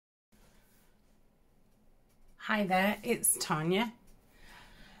Hi there, it's Tania.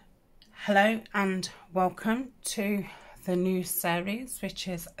 Hello and welcome to the new series, which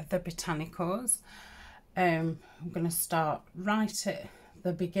is the Botanicals. I'm going to start right at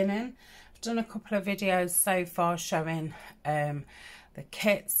the beginning. I've done a couple of videos so far showing the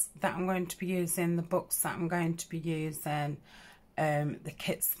kits that I'm going to be using, the books that I'm going to be using, the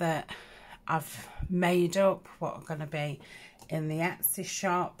kits that I've made up, what are going to be in the Etsy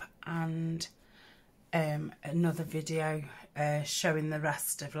shop, and another video showing the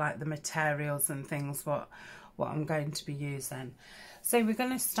rest of like the materials and things, what I'm going to be using. So we're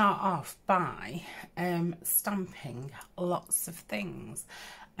going to start off by stamping lots of things,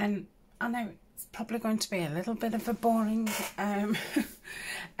 and I know it's probably going to be a little bit of a boring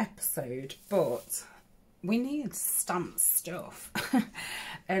episode, but we need stamp stuff.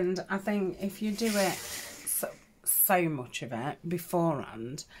 And I think if you do it so much of it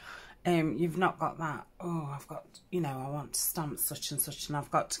beforehand, you've not got that, oh, I've got, you know, I want to stamp such and such and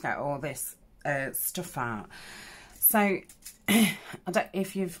I've got to get all this stuff out. So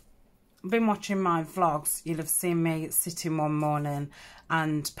if you've been watching my vlogs, you'll have seen me sitting one morning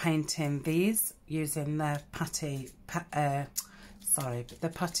and painting these using the Patty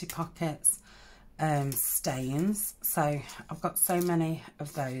Pockets stains. So I've got so many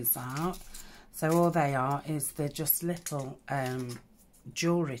of those out. So all they are is they're just little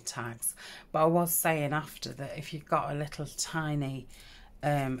jewellery tags. But I was saying after that if you've got a little tiny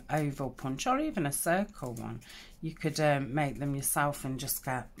oval punch or even a circle one, you could make them yourself and just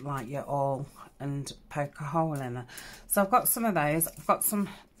get like your awl and poke a hole in it. So I've got some of those. I've got some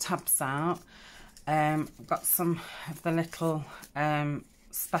tabs out. I've got some of the little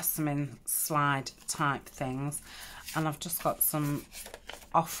specimen slide type things, and I've just got some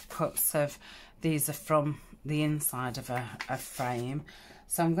offcuts of, these are from the inside of a frame.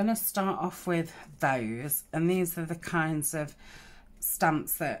 So I'm going to start off with those, and these are the kinds of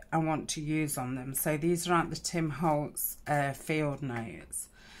stamps that I want to use on them. So these are like the Tim Holtz field notes,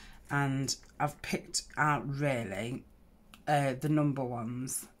 and I've picked out really the number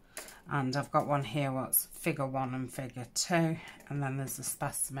ones, and I've got one here what's figure 1 and figure 2, and then there's a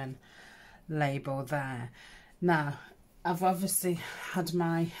specimen label there. Now I've obviously had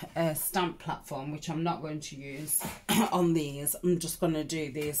my stamp platform, which I'm not going to use on these. I'm just going to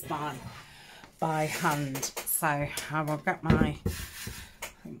do these by hand. So I will get my, I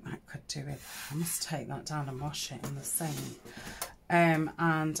think that could do it. I must take that down and wash it in the sink.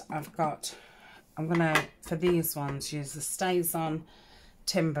 And I've got, I'm going to, for these ones, use the StazOn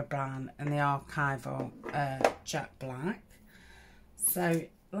Timber Brown and the Archival Jet Black. So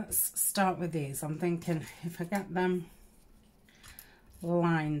let's start with these. I'm thinking if I get them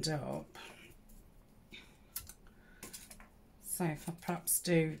lined up, so if I perhaps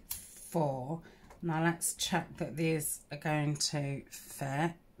do 4. Now let's check that these are going to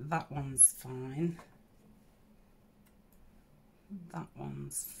fit. That one's fine, that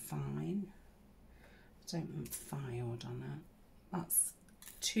one's fine. I don't want filed on it, that's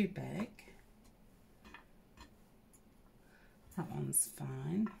too big. That one's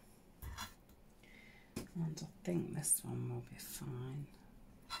fine, and I think this one will be fine.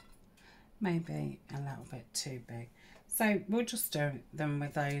 Maybe a little bit too big. So we'll just do them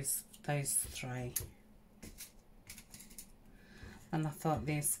with those 3. And I thought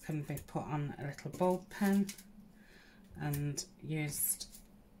these can be put on a little ball pen and used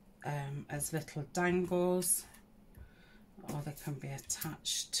as little dangles, or they can be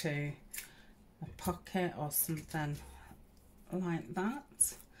attached to a pocket or something like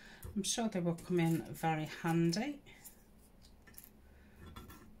that. I'm sure they will come in very handy.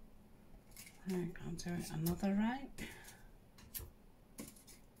 Right, I'll do it another way.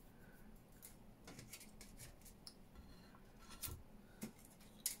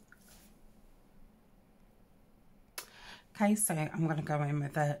 Okay, so I'm going to go in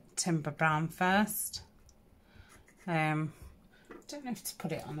with the Timber Brown first. Don't know if to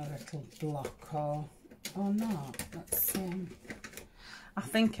put it on a little block or not. Let's see. I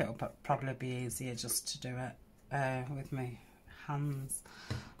think it'll probably be easier just to do it with my hands.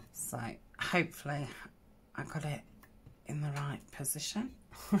 So hopefully I got it in the right position.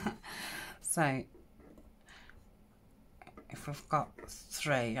 So if we've got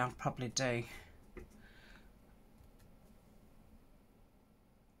 3, I'll probably do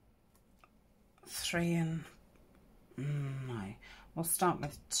 3 and no, we'll start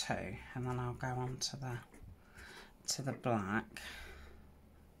with 2 and then I'll go on to the black.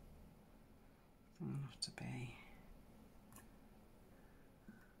 It'll have to be,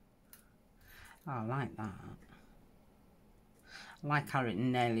 oh, I like that. I like how it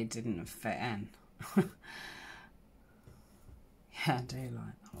nearly didn't fit in. Yeah, I do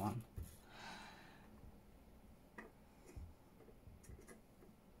like that one.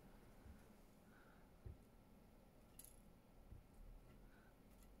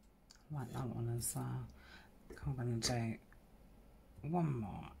 I like that one as well. I'm going to do one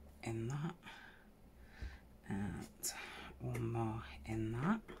more in that and one more in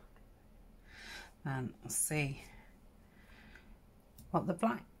that, and I'll see what the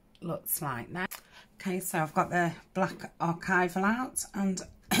black looks like now. Okay, so I've got the black archival out, and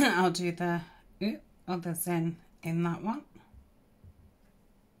I'll do the others in that one.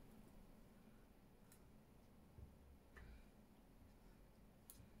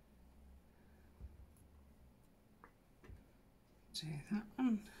 Do that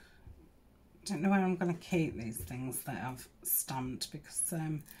one. Don't know where I'm going to keep these things that I've stamped, because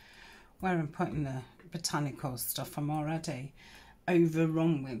where I'm putting the botanical stuff, I'm already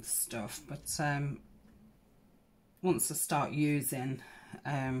overrun with stuff, but once I start using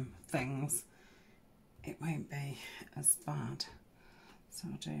things, it won't be as bad. So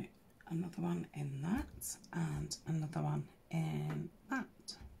I'll do another one in that and another one in that.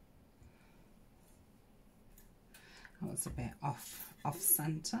 That was a bit off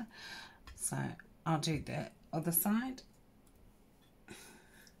center, so I'll do the other side.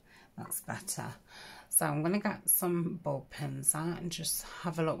 That's better. So I'm going to get some ball pins out and just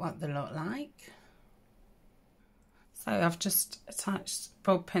have a look what they look like. So I've just attached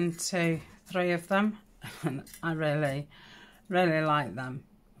ball pin to 3 of them, and I really like them.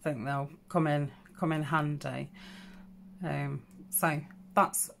 I think they'll come in handy. So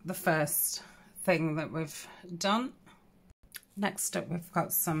that's the first thing that we've done. Next up, we've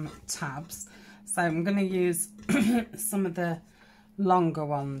got some tabs. So I'm going to use some of the longer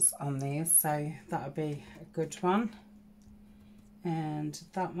ones on these, so that'll be a good one, and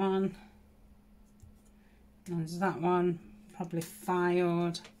that one, and that one, probably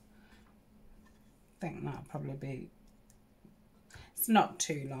filed. I think that'll probably be, it's not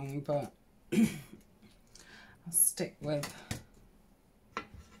too long, but I'll stick with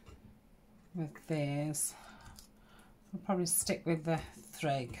these. I'll probably stick with the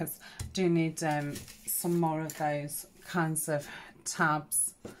 3, because I do need some more of those kinds of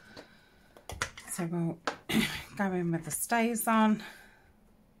tabs. So we'll go in with the stays on.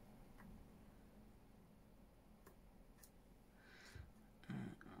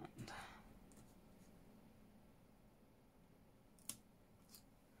 And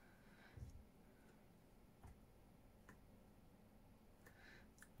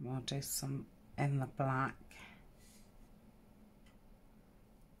we'll do some in the black.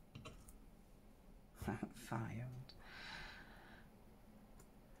 Filed.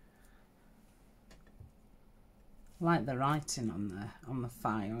 I like the writing on the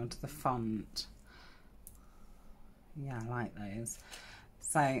filed, the font. Yeah, I like those.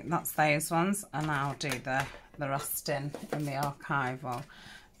 So that's those ones, and I'll do the rest in the archival.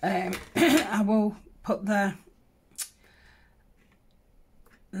 I will put the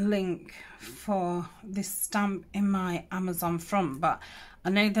link for this stamp in my Amazon front, but I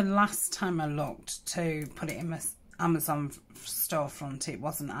know the last time I looked to put it in my Amazon storefront, it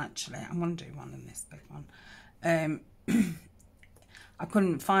wasn't actually. I'm going to do one in this big one. I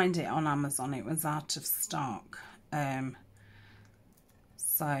couldn't find it on Amazon, it was out of stock.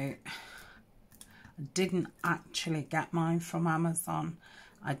 So I didn't actually get mine from Amazon.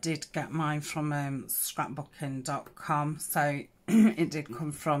 I did get mine from scrapbooking.com, so it did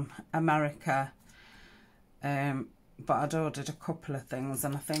come from America. But I'd ordered a couple of things,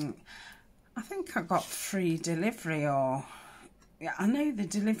 and I think I got free delivery, or yeah, I know the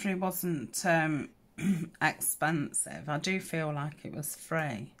delivery wasn't expensive. I do feel like it was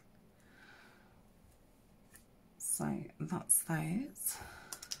free. So that's those.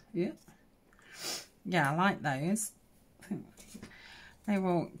 Yeah, I like those. I think they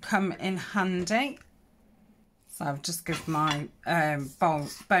will come in handy. So I've just give my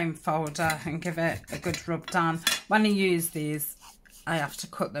bone folder and give it a good rub down. When I use these, I have to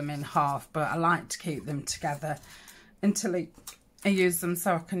cut them in half, but I like to keep them together until I use them,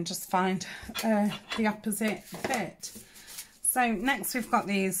 so I can just find the opposite fit. So next we've got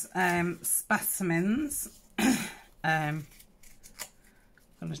these specimens. I'm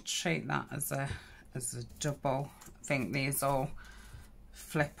going to treat that as a double. I think these all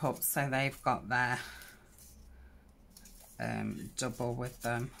flip up, so they've got their double with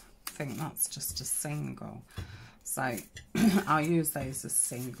them. I think that's just a single, so I'll use those as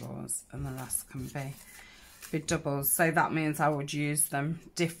singles, and the rest can be doubles. So that means I would use them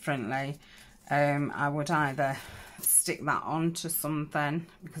differently. I would either stick that onto something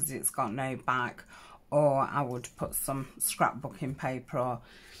because it's got no back, or I would put some scrapbooking paper or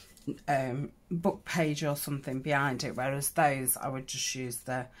book page or something behind it, whereas those I would just use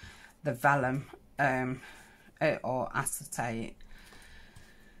the vellum or acetate.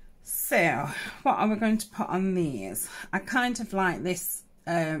 So what are we going to put on these? I kind of like this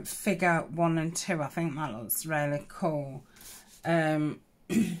figure 1 and 2. I think that looks really cool. I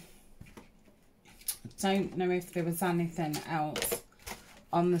don't know if there was anything else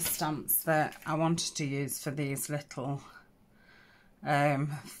on the stamps that I wanted to use for these little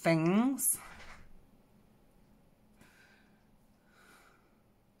things.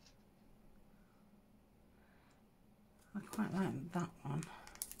 I quite like that one.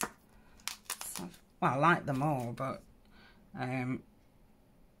 So, well, I like them all, but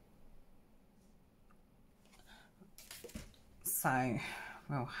so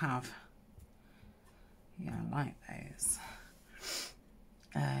we'll have, yeah, I like those.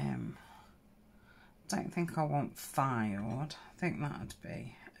 Don't think I want filed. I think that would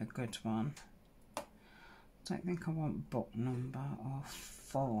be a good one. Don't think I want book number or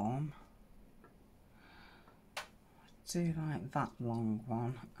form. I do like that long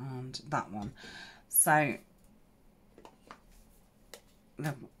one and that one. So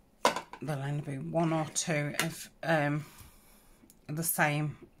there'll only be 1 or 2 if the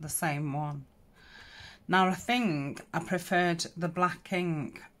same one. Now I think I preferred the black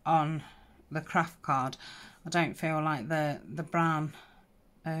ink on the craft card. I don't feel like the brown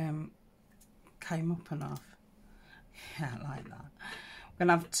came up enough. Yeah, I like that. We're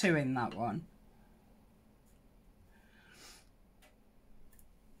gonna have 2 in that one.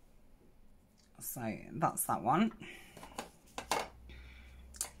 So that's that one.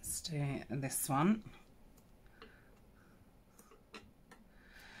 Let's do this one.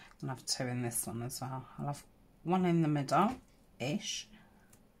 I'll have 2 in this one as well. I'll have 1 in the middle-ish.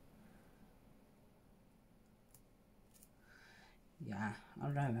 Yeah, I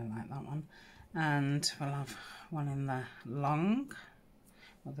really like that one. And we'll have 1 in the long,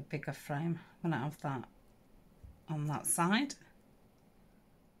 or the bigger frame. I'm going to have that on that side.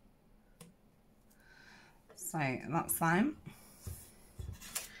 So that's them.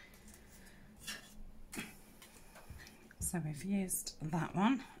 So we've used that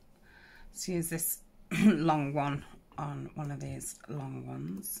one. Let's use this long one on one of these long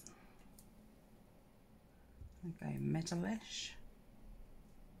ones. I'll go middle-ish.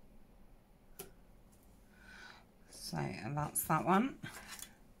 So that's that one.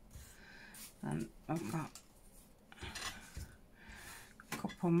 And I've got a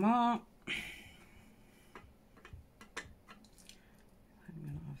couple more. I'm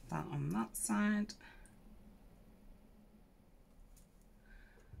going to have that on that side.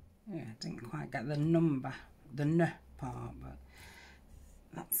 Yeah, I didn't quite get the number, the N part, but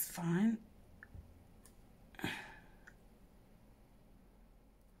that's fine.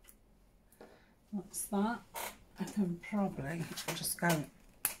 That's that. I can probably just go,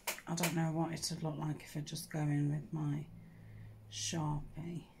 I don't know what it would look like if I just go in with my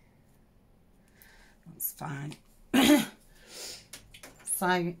Sharpie. That's fine.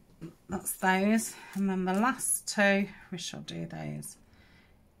 So that's those, and then the last 2, we shall do those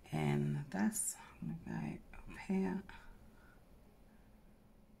in this. I'm going to go up here.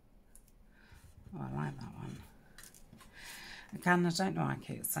 Oh, I like that one. Again, I don't know why I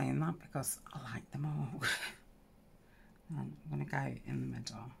keep saying that because I like them all. And I'm going to go in the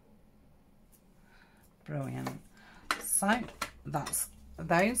middle. Brilliant. So that's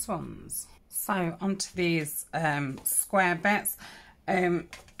those ones. So onto these square bits. I'm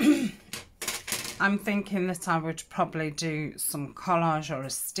thinking that I would probably do some collage or a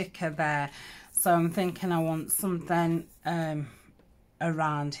sticker there. So I'm thinking I want something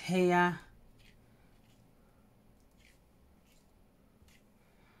around here.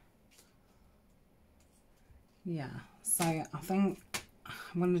 Yeah, so I think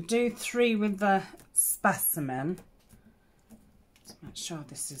I'm going to do 3 with the specimen. Let's make sure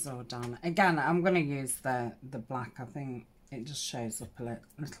this is all done. Again, I'm going to use the black. I think it just shows up a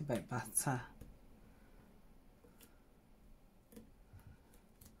little bit better.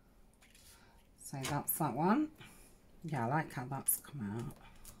 So that's that one. Yeah, I like how that's come out.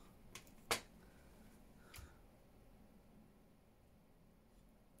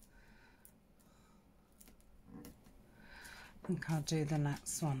 I think I'll do the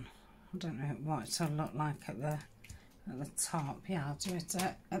next one. I don't know what it'll look like at the top. Yeah, I'll do it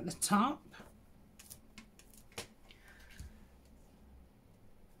at the top.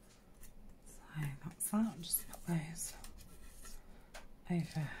 So that's that. I'll just put those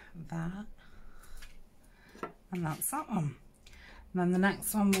over that. And that's that one. And then the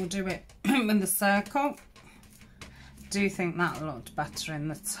next one we'll do it with the circle. Do think that looked better in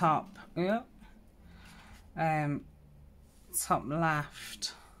the top. Yep. Top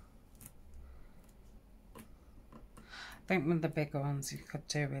left. I think with the bigger ones you could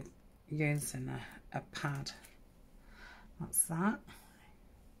do with using a pad. That's that.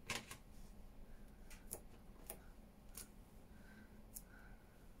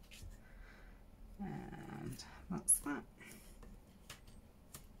 And that's that.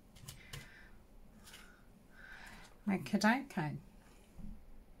 Okay.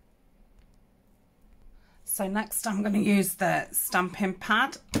 So next I'm going to use the stamping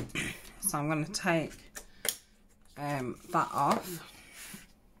pad. So I'm going to take that off.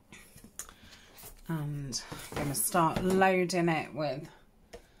 And I'm going to start loading it with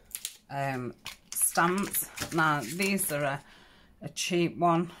stamps. Now these are a cheap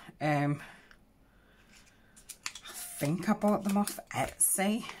one. I think I bought them off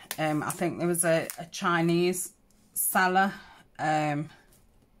Etsy. I think there was a Chinese seller.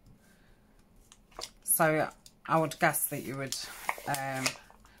 So I would guess that you would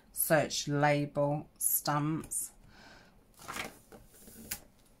search label stamps.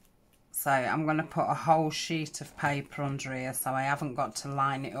 So I'm going to put a whole sheet of paper under here, so I haven't got to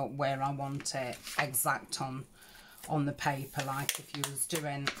line it up where I want it exact on the paper. Like if you was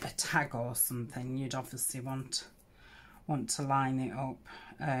doing a tag or something, you'd obviously want to line it up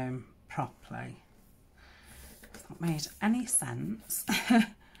properly. If that made any sense.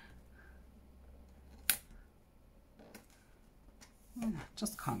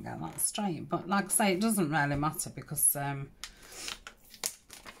 Just can't get that straight, but like I say, it doesn't really matter because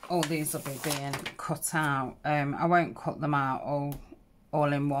all these will be being cut out. I won't cut them out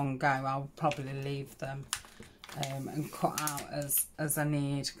all in one go. I'll probably leave them and cut out as I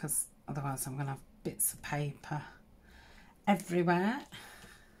need, because otherwise I'm going to have bits of paper everywhere.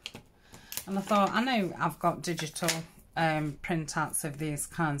 And I thought, I know I've got digital printouts of these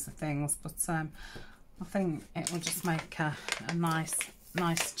kinds of things, but I think it will just make a nice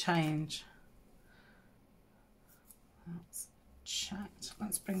change. That's checked.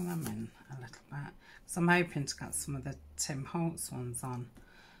 Let's bring them in a little bit, because I'm hoping to get some of the Tim Holtz ones on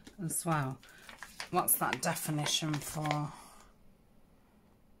as well. What's that definition for?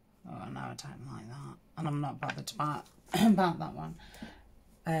 Oh no, I don't like that, and I'm not bothered about that one.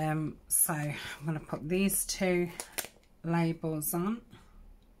 So I'm going to put these two labels on.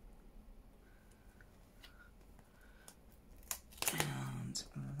 And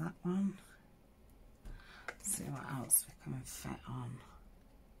that one. Let's see what else we can fit on.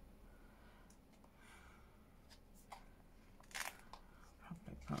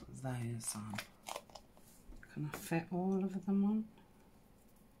 Probably put those on. Can I fit all of them on?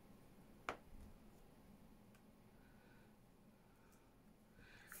 I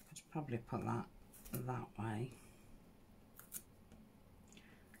should probably put that way.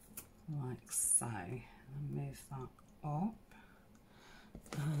 Like so. And move that up.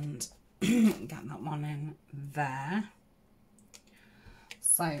 And get that one in there.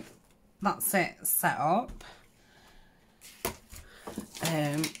 So that's it set up.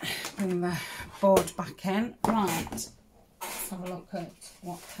 Bring the board back in. Right, let's have a look at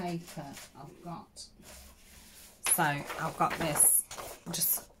what paper I've got. So I've got this,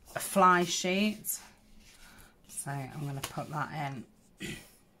 just a fly sheet. So I'm going to put that in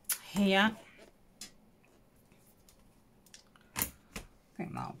here. I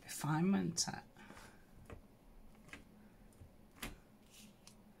think that'll be fine, won't it?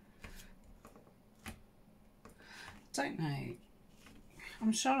 Don't know.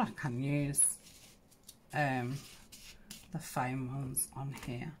 I'm sure I can use the foam ones on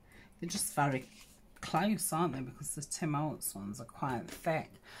here. They're just very close, aren't they? Because the Tim Holtz ones are quite thick.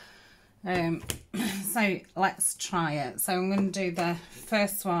 So let's try it. So I'm going to do the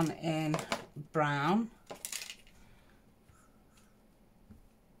first one in brown.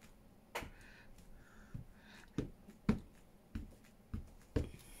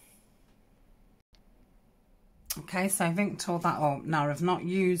 Okay, so I've inked all that up. Now I've not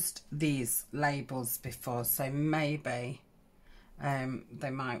used these labels before, so maybe they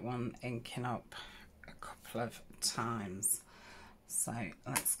might want inking up a couple of times. So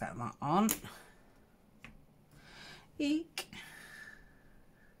let's get that on. Eek.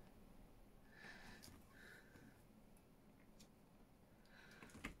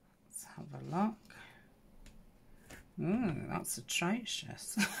 Let's have a look. Ooh, that's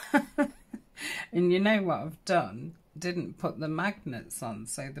atrocious. And you know what I've done? Didn't put the magnets on,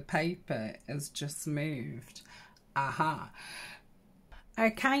 so the paper has just moved. Aha.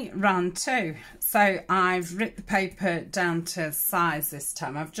 Okay, round 2. So I've ripped the paper down to size this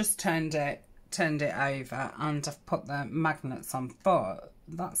time. I've just turned it over and I've put the magnets on, but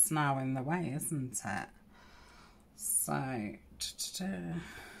that's now in the way, isn't it? So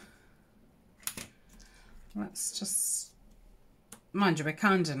let's just, mind you, we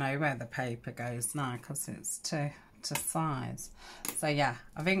kind of know where the paper goes now because it's to size. So yeah,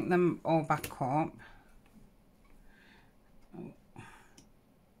 I've inked them all back up.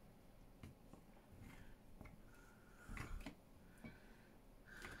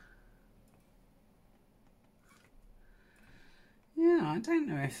 Yeah, I don't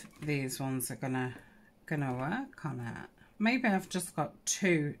know if these ones are gonna work on it. Maybe I've just got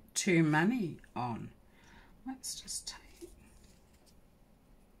too many on. Let's just take.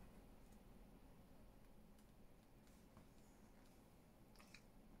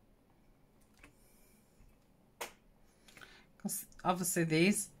 Because obviously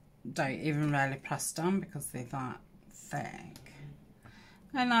these don't even really press down because they're that thick.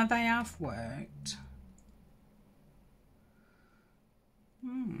 And now they have worked.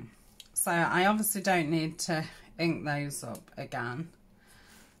 So I obviously don't need to ink those up again.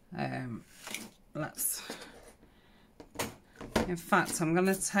 In fact, I'm going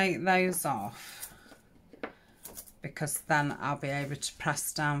to take those off because then I'll be able to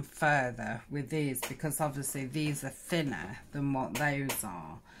press down further with these, because obviously these are thinner than what those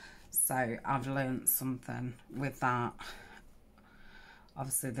are. So I've learnt something with that.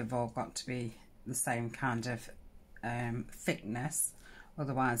 Obviously they've all got to be the same kind of thickness.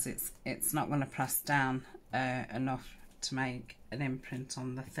 Otherwise it's not going to press down enough to make an imprint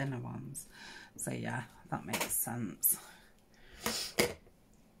on the thinner ones. So yeah, that makes sense.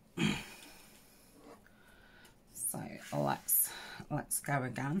 So let's go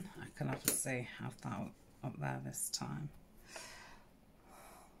again. I can obviously have that up there this time.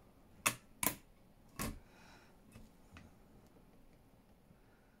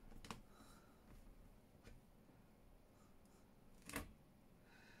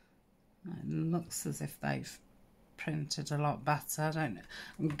 It looks as if they've printed a lot better. I don't know.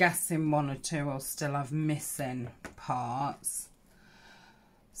 I'm guessing 1 or 2 will still have missing parts.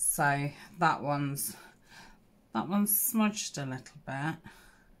 So that one's smudged a little bit.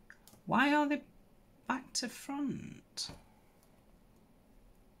 Why are they back to front?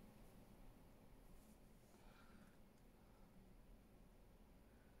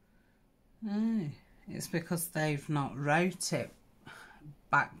 Oh, it's because they've not wrote it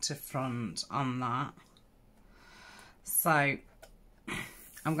back to front on that. So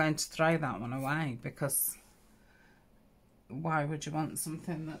I'm going to throw that one away, because why would you want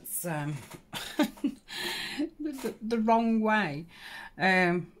something that's the wrong way?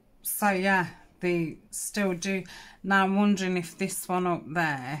 So yeah, they still do. Now I'm wondering if this one up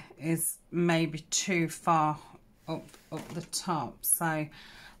there is maybe too far up the top. So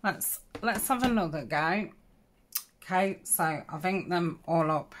let's have another go. Okay, so I've inked them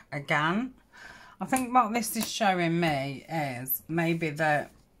all up again. I think what this is showing me is maybe the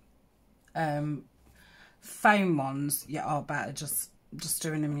foam ones, you are better just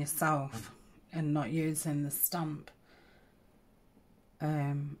doing them yourself and not using the stamp.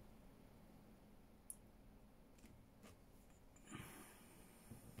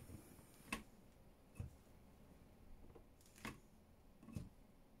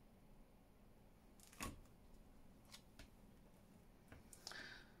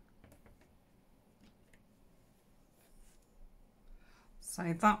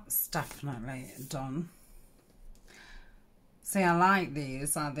 So that's definitely done. See, I like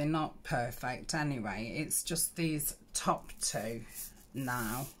these. Are they not perfect anyway? It's just these top 2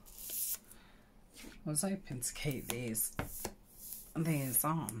 now. I was hoping to keep these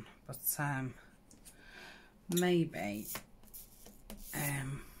on, but maybe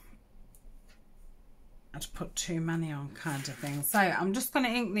I'd put too many on, kind of thing. So I'm just going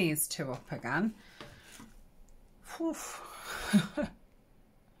to ink these 2 up again.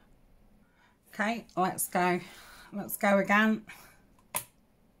 Okay, let's go again.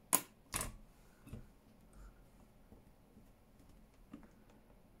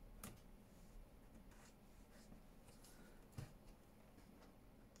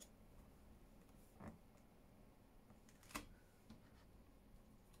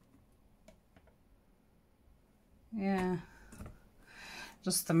 Yeah,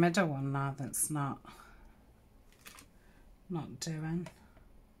 just the middle one now that's not doing.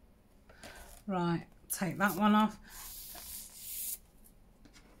 Right, take that one off.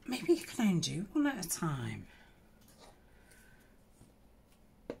 Maybe you can only do one at a time.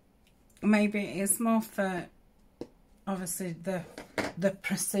 Maybe it is more for, obviously, the the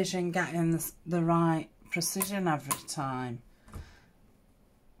precision, getting the right precision every time.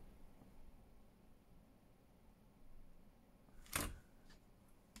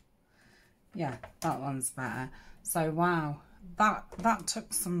 Yeah, that one's better. So wow, that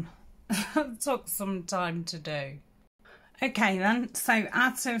took some took some time to do. Okay then, so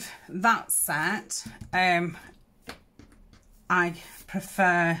out of that set, I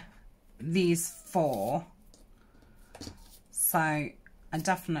prefer these 4. So I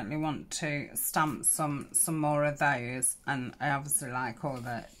definitely want to stamp some more of those, and I obviously like all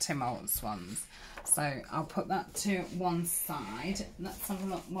the Tim Holtz ones. So I'll put that to one side. Let's have a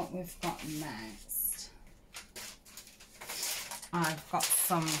look what we've got next. I've got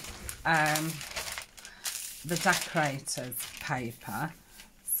some the decorators paper,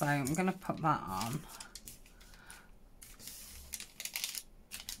 so I'm going to put that on.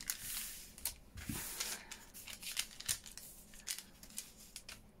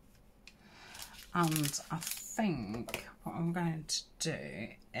 And I think what I'm going to do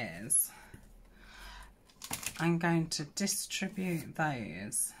is I'm going to distribute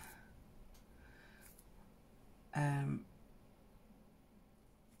those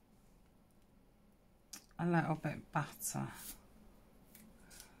a little bit better.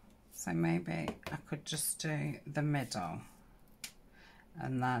 So maybe I could just do the middle,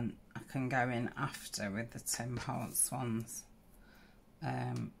 and then I can go in after with the Tim Holtz ones at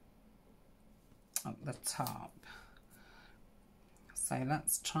the top. So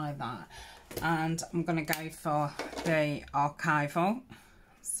let's try that. And I'm going to go for the archival,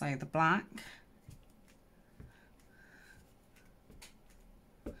 so the black.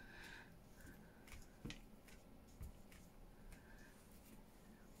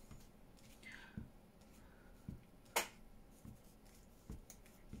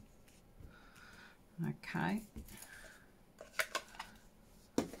 Okay.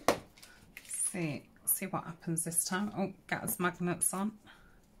 See what happens this time. Oh, get his magnets on.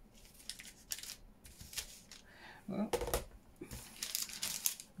 Oh,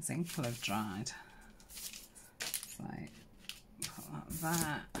 his ink will have dried. So put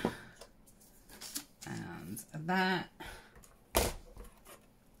that there and that,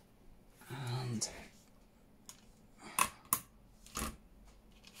 and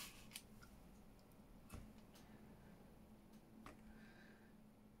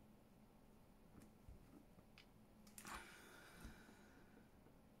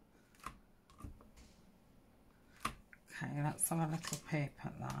okay, let's have a little peep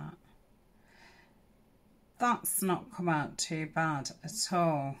at that. That's not come out too bad at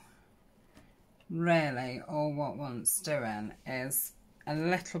all. Really, all what wants doing is a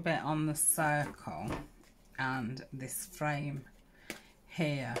little bit on the circle and this frame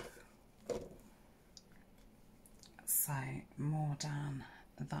here. So more down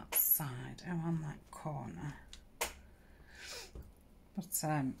that side, oh, on that corner. But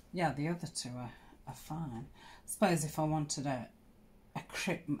yeah, the other two are fine. I suppose if I wanted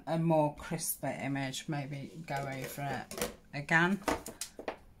a more crisper image, maybe go over it again.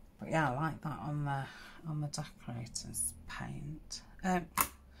 But yeah, I like that on the decorators paint,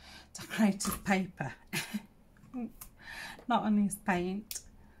 decorators paper, not on his paint.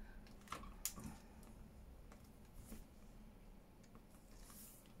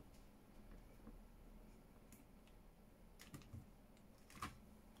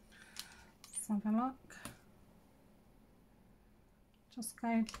 Let's have a look. Just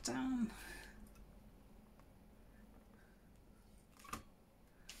go down.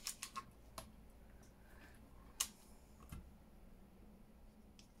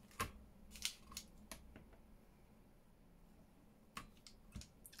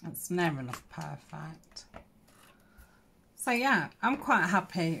 It's never enough perfect. So yeah, I'm quite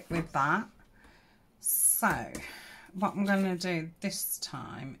happy with that. So what I'm going to do this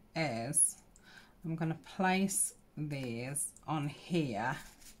time is I'm going to place these on here.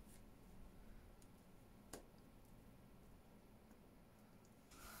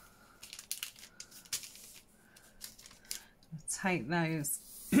 Take those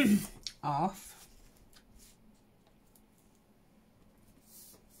off.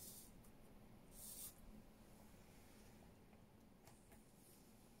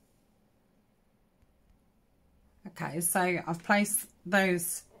 Okay, so I've placed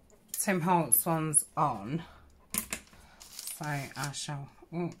those Tim Holtz ones on. So I shall,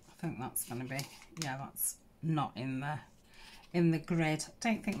 oh, I think that's going to be, yeah, that's not in the grid. I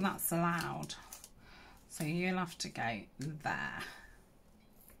don't think that's allowed. So you'll have to go there.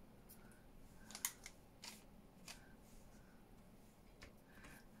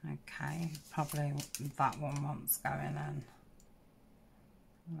 Okay, probably that one wants going in.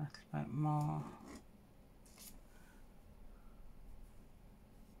 A little bit more.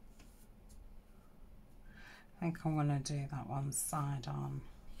 I think I'm going to do that one side on.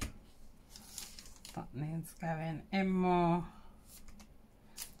 That needs going in more,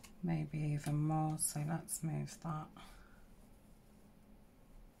 maybe even more, so let's move that.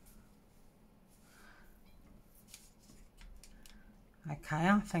 Okay,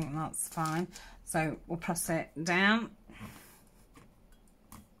 I think that's fine. So we'll press it down.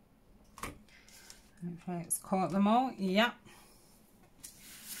 Hopefully it's caught them all. Yep.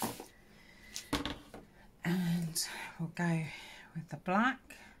 And we'll go with the black.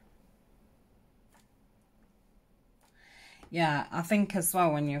 Yeah, I think as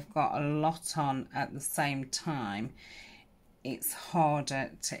well when you've got a lot on at the same time, it's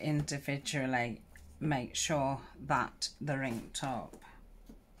harder to individually make sure that they're inked up.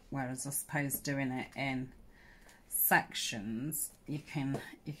 Whereas I suppose doing it in sections, you can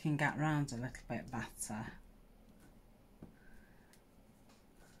get around a little bit better.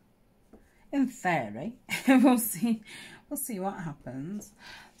 In theory, we'll see what happens.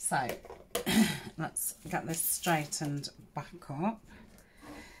 So let's get this straightened back up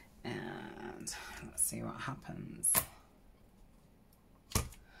and let's see what happens.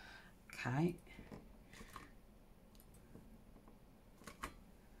 Okay.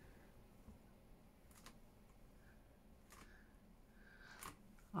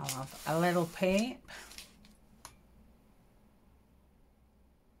 I'll have a little peep.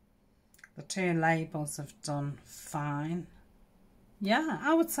 The two labels have done fine. Yeah,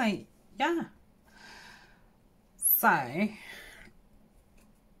 I would say, yeah. So, I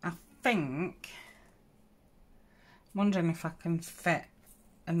think, I'm wondering if I can fit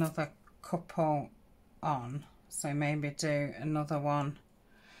another couple on. So maybe do another one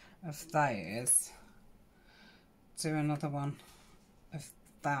of those. Do another one of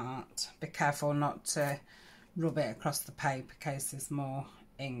that. Be careful not to rub it across the paper in case there's more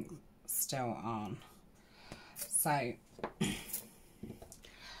ink still on. So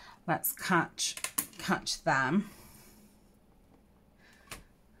let's catch them.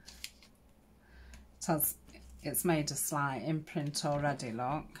 It's made a slight imprint already,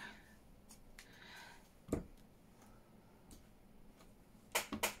 look.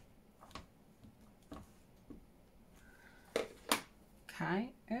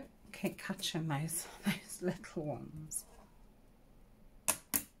 Okay, oh, keep catching those little ones.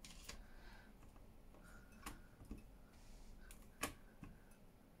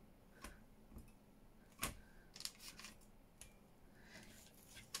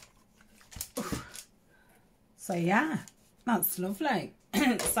 So yeah, that's lovely.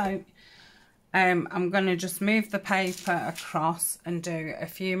 So I'm going to just move the paper across and do a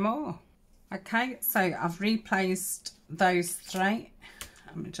few more. Okay, so I've replaced those three.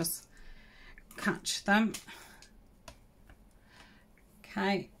 Let me just catch them.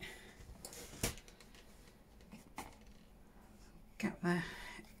 Okay. Get the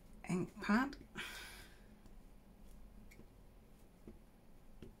ink pad.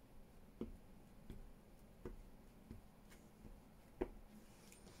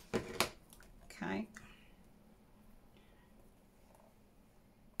 Okay.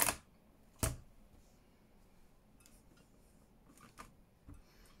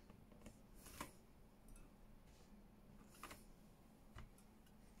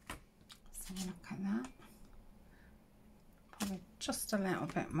 So look at that. Probably just a little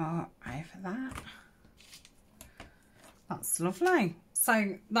bit more over that. That's lovely.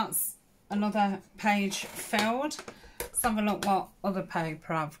 So that's another page filled. Let's have a look what other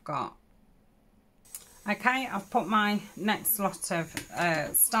paper I've got. Okay, I've put my next lot of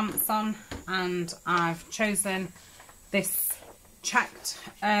stamps on and I've chosen this checked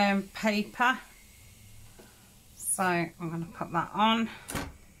paper. So I'm going to put that on.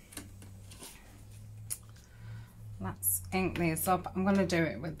 Let's ink these up. I'm going to do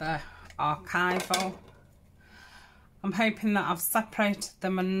it with the archival. I'm hoping that I've separated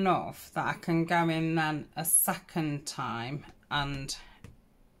them enough that I can go in then a second time and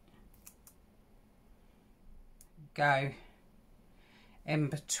go in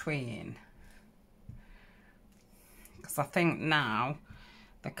between, because I think now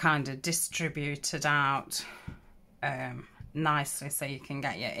they're kind of distributed out nicely so you can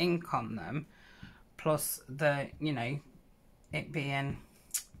get your ink on them, plus the, you know, it being,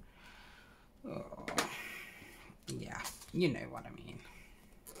 oh, yeah, you know what I mean.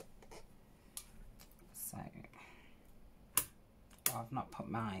 So, oh, I've not put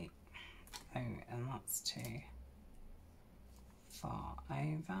my, oh, and that's too far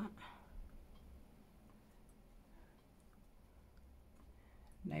over.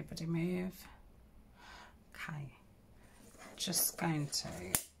 Nobody move. Okay, just going to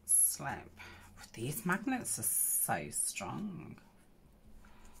slip. These magnets are so strong.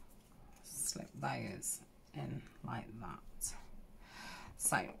 Slip those in like that.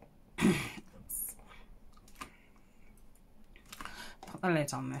 So put the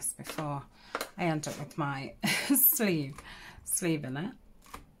lid on this before I end up with my sleeve in it.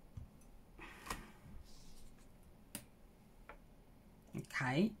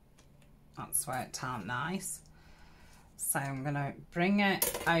 Okay, that's worked out nice. So I'm going to bring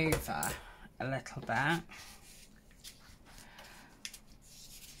it over a little bit.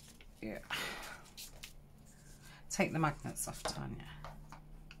 Yeah. Take the magnets off, Tania.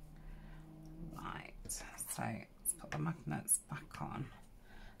 Right, so let's put the magnets back on,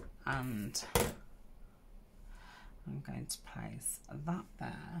 and I'm going to place that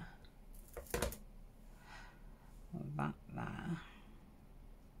there, that there.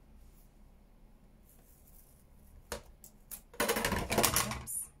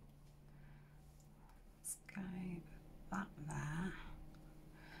 Oops. Let's go that there.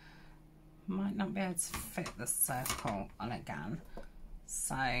 Might not be able to fit the circle on again,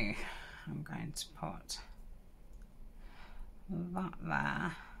 so I'm going to put that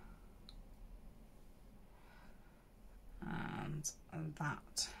there and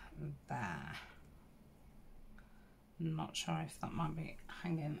that there. I'm not sure if that might be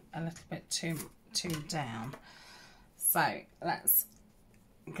hanging a little bit too down, so let's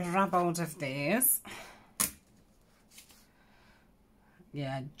grab hold of these.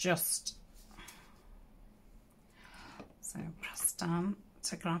 Yeah, just so press down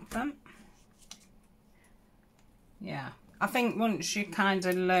to grab them. Yeah, I think once you kind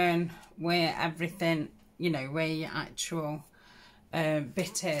of learn where everything, you know, where your actual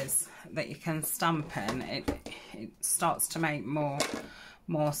bit is that you can stamp in, it starts to make more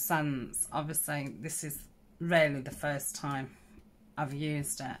sense. Obviously, this is really the first time I've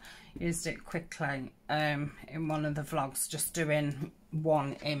used it quickly in one of the vlogs, just doing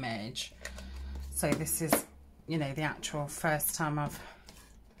one image. So this is, you know, the actual first time I've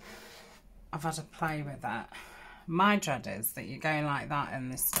had to play with that. My dread is that you're going like that and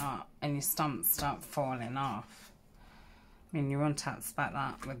your stamps start falling off. I mean, you won't expect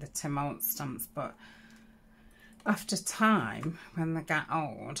that with the Tim Holtz stamps, but after time, when they get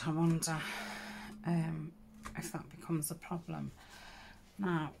old, I wonder if that becomes a problem.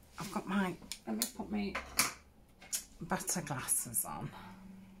 Now, I've got let me put my better glasses on.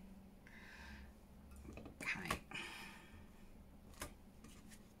 Okay.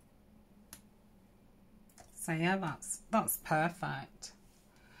 So yeah, that's perfect.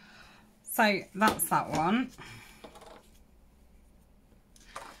 So that's that one.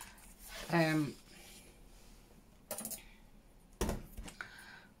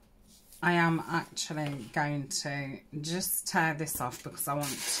 I am actually going to just tear this off because I want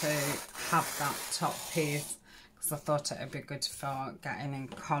to have that top piece, because I thought it would be good for getting in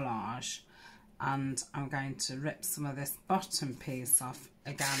collage. And I'm going to rip some of this bottom piece off.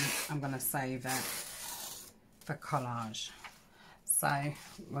 Again, I'm going to save it for collage. So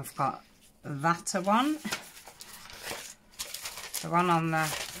we've got that one, the one on the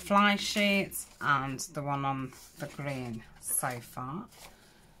fly sheet and the one on the green so far.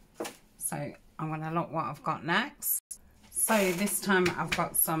 So I'm going to look what I've got next. So this time I've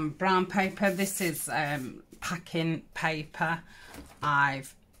got some brown paper. This is packing paper.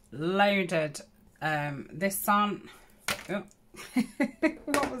 I've loaded this on. Oh.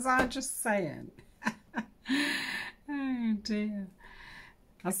 What was I just saying? Oh dear.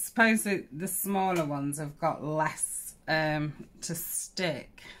 I suppose the smaller ones have got less to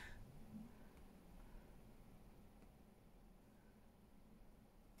stick.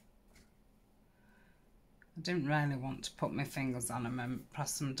 I didn't really want to put my fingers on them and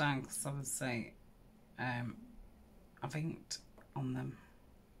press them down because obviously I've inked on them.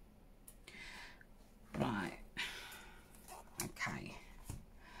 Right, okay,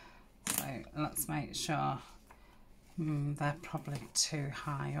 so let's make sure they're probably too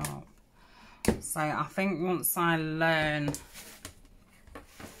high up. So I think once I learn,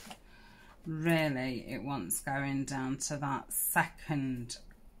 really it wants going down to that second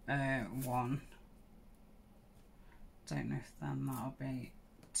one. Don't know if then that'll be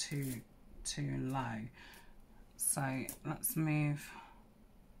too low. So let's move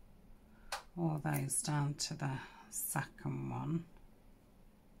all those down to the second one.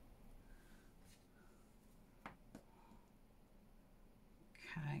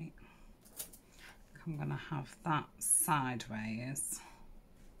 Okay, I'm going to have that sideways,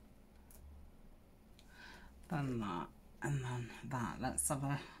 then that, and then that. Let's have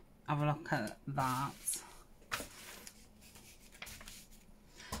a look at that.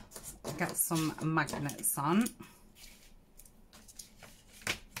 Get some magnets on.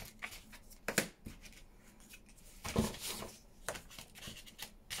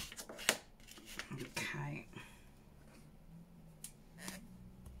 Okay.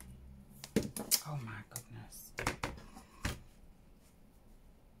 Oh my goodness.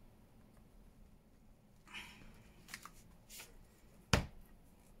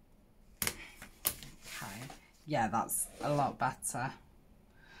 Okay. Yeah, that's a lot better.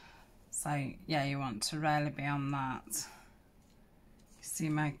 So yeah, you want to really be on that. You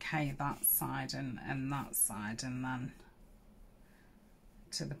seem okay that side and that side, and then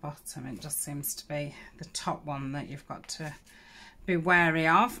to the bottom it just seems to be the top one that you've got to be wary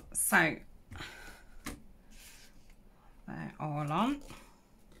of. So they're all on,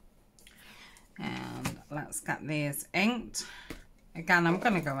 and let's get these inked. Again, I'm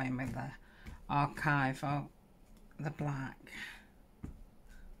going to go in with the archive or the black.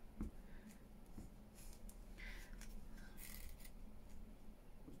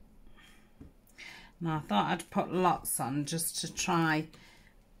 Now I thought I'd put lots on just to try,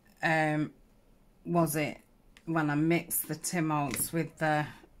 was it when I mixed the Timolds with the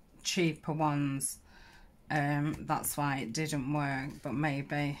cheaper ones, that's why it didn't work, but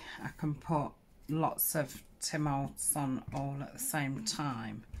maybe I can put lots of Timolds on all at the same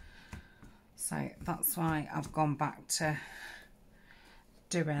time. So that's why I've gone back to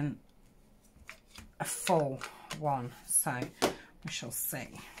doing a full one, so we shall see.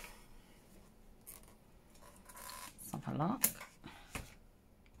 Let's have a look.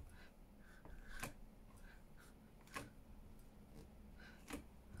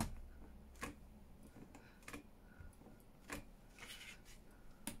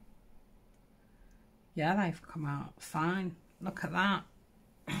 Yeah, they've come out fine. Look at that.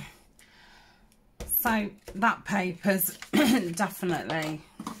 So that paper's definitely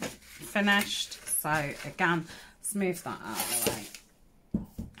finished. So again, let's move that out of the way.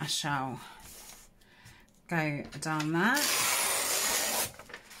 I shall go down there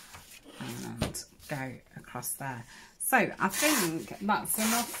and go across there. So I think that's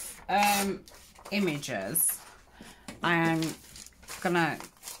enough images. I am gonna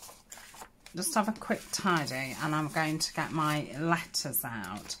just have a quick tidy, and I'm going to get my letters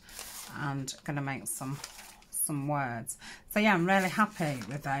out and gonna make some words. So yeah, I'm really happy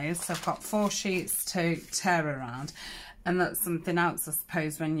with those. So I've got 4 sheets to tear around, and that's something else, I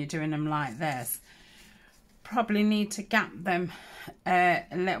suppose, when you're doing them like this. Probably need to gap them a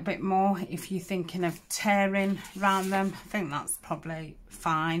little bit more if you're thinking of tearing around them. I think that's probably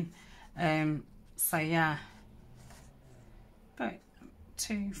fine. So yeah, but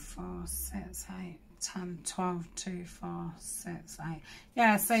 2, 4, 6, 8, 10, 12, 2, 4, 6, 8.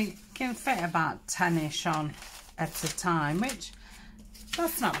 Yeah, so you can fit about 10-ish on at a time, which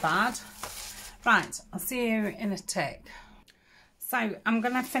that's not bad. Right, I'll see you in a tick. So I'm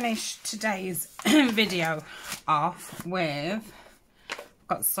going to finish today's video off with, I've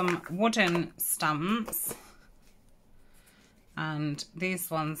got some wooden stamps, and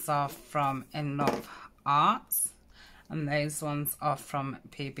these ones are from In Love Arts, and those ones are from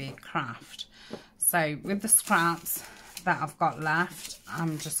PB Craft. So with the scraps that I've got left,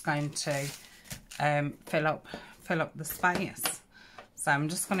 I'm just going to fill up the space. So I'm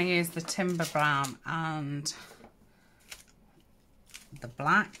just going to use the Timber Brown and the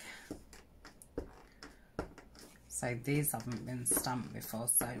black. So these haven't been stamped before,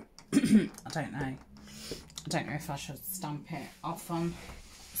 so I don't know if I should stamp it off on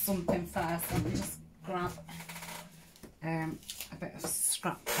something first. Let me just grab a bit of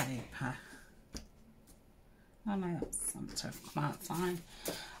scrap paper. Oh no, that's stamped to have come out fine.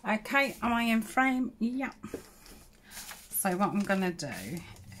 Okay, am I in frame? Yep. So what I'm gonna do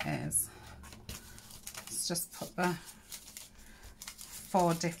is let's just put the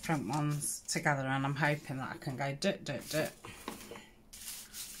 4 different ones together, and I'm hoping that I can go dut.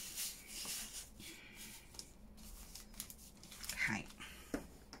 Okay,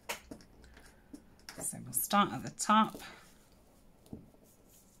 so we'll start at the top.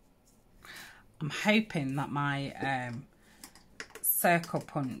 I'm hoping that my circle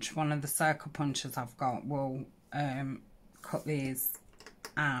punch, one of the circle punches I've got, will cut these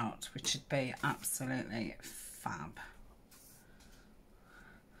out, which would be absolutely fab.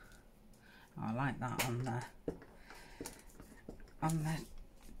 Oh, I like that on the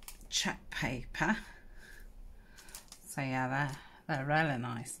check paper. So yeah, they're really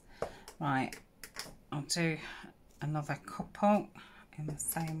nice. Right, I'll do another couple in the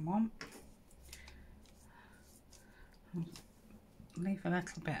same one. Leave a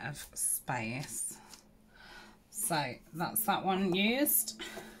little bit of space. So that's that one used.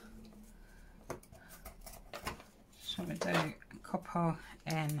 Shall we do a couple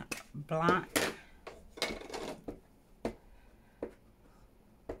in black?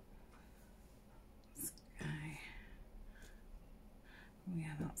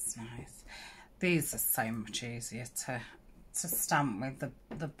 Yeah, that's nice. These are so much easier to stamp with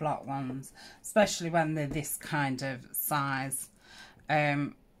the block ones, especially when they're this kind of size.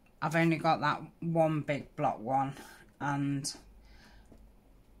 I've only got that one big block one, and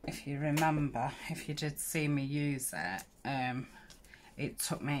if you remember, if you did see me use it, it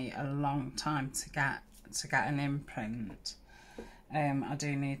took me a long time to get an imprint. I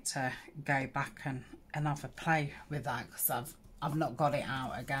do need to go back and have a play with that, because I've not got it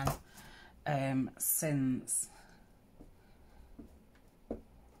out again since.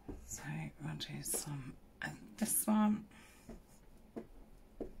 So we'll do some of this one.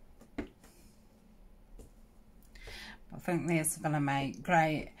 I think these are going to make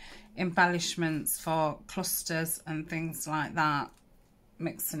great embellishments for clusters and things like that,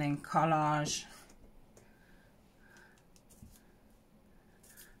 mixing in collage.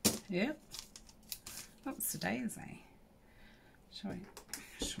 Yep. Oops, a daisy. Shouldn't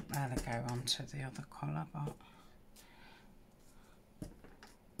really go on to the other colour, but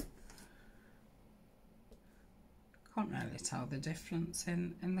can't really tell the difference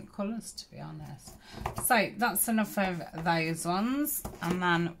in the colours, to be honest. So that's enough of those ones, and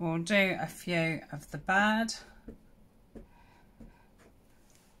then we'll do a few of the bird.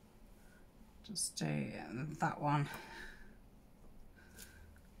 Just do that one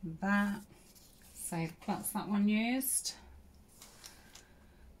there. So that's that one used.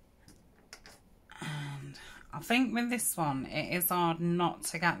 And I think with this one it is hard not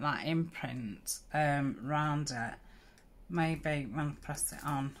to get that imprint round it. Maybe when I press it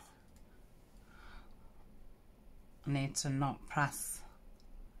on, I need to not press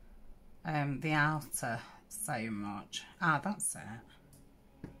the outer so much. Ah, that's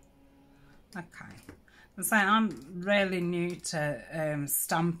it. Okay. So I'm really new to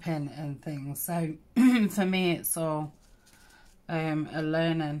stamping and things, so for me it's all a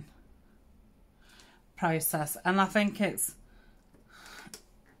learning process, and I think it's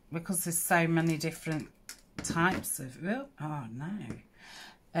because there's so many different types of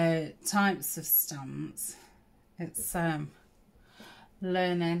types of stamps. It's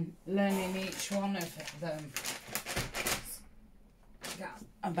learning each one of them. Got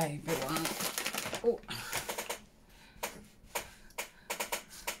a baby one. Oh.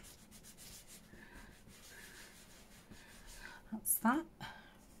 That's that.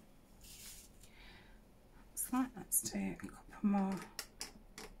 That's that. Let's do a couple more.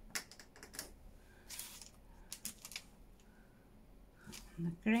 On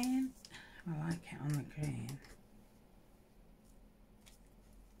the green. I like it on the green.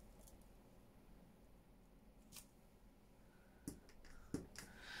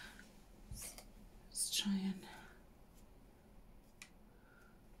 Let's try and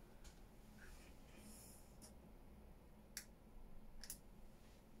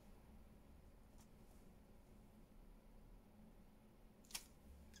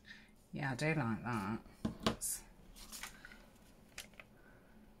yeah, I do like that.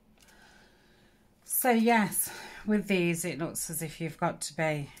 So yes, with these it looks as if you've got to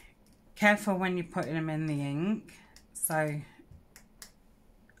be careful when you're putting them in the ink,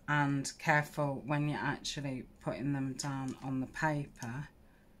 and careful when you're actually putting them down on the paper,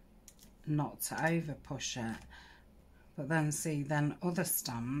 not to over push it. But then see, then other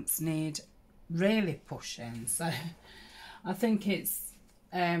stamps need really pushing, so I think it's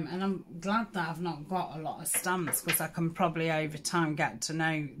and I'm glad that I've not got a lot of stamps, because I can probably over time get to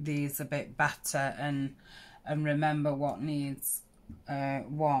know these a bit better and remember what needs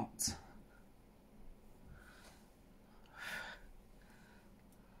what.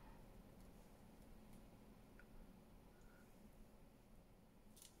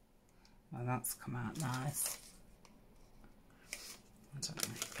 Well, that's come out nice. I don't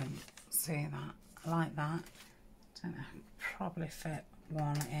know if you can see that. I like that. I don't know, probably fit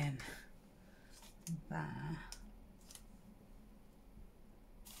one in there.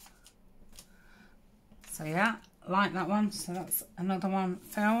 So yeah, like that one. So that's another one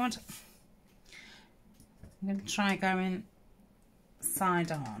filled. I'm going to try going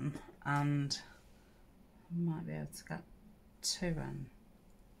side on, and I might be able to get two in.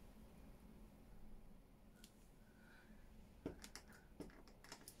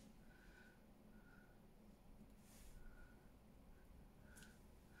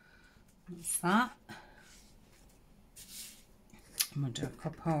 That's that. And we'll do a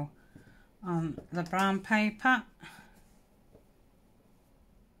couple on the brown paper.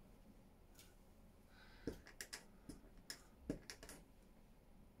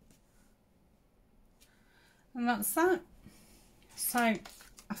 And that's that. So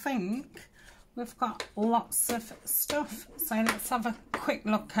I think we've got lots of stuff. So let's have a quick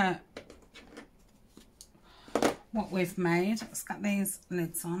look at what we've made. Let's get these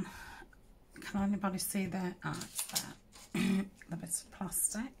lids on. Can anybody see the it's there? The bits of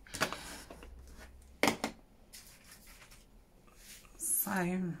plastic. So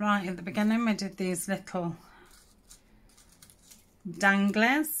right at the beginning we did these little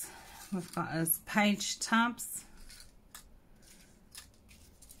danglers. We've got as page tabs,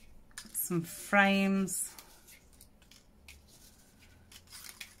 some frames,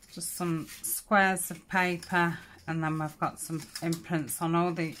 just some squares of paper, and then we've got some imprints on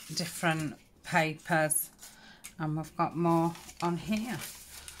all the different papers, and we've got more on here.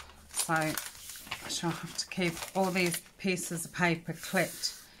 So I shall have to keep all these pieces of paper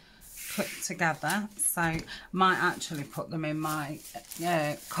clipped together, so I might actually put them in my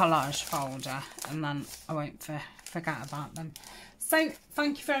collage folder, and then I won't forget about them. So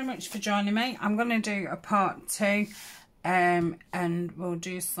thank you very much for joining me. I'm going to do a part 2, and we'll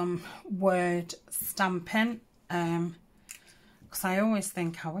do some word stamping, because I always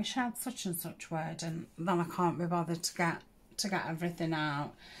think I wish I had such and such word, and then I can't be bothered to get everything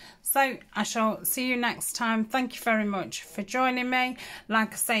out. So I shall see you next time. Thank you very much for joining me.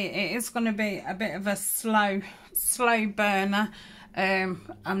 Like I say, it is going to be a bit of a slow burner.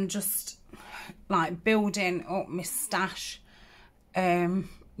 I'm just like building up my stash, you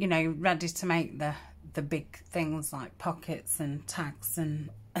know, ready to make the big things like pockets and tags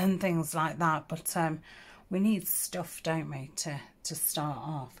and things like that. But we need stuff, don't we, to start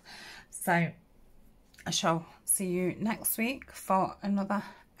off. So I shall see you next week for another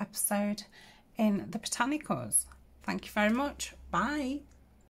episode in the Botanicals. Thank you very much. Bye.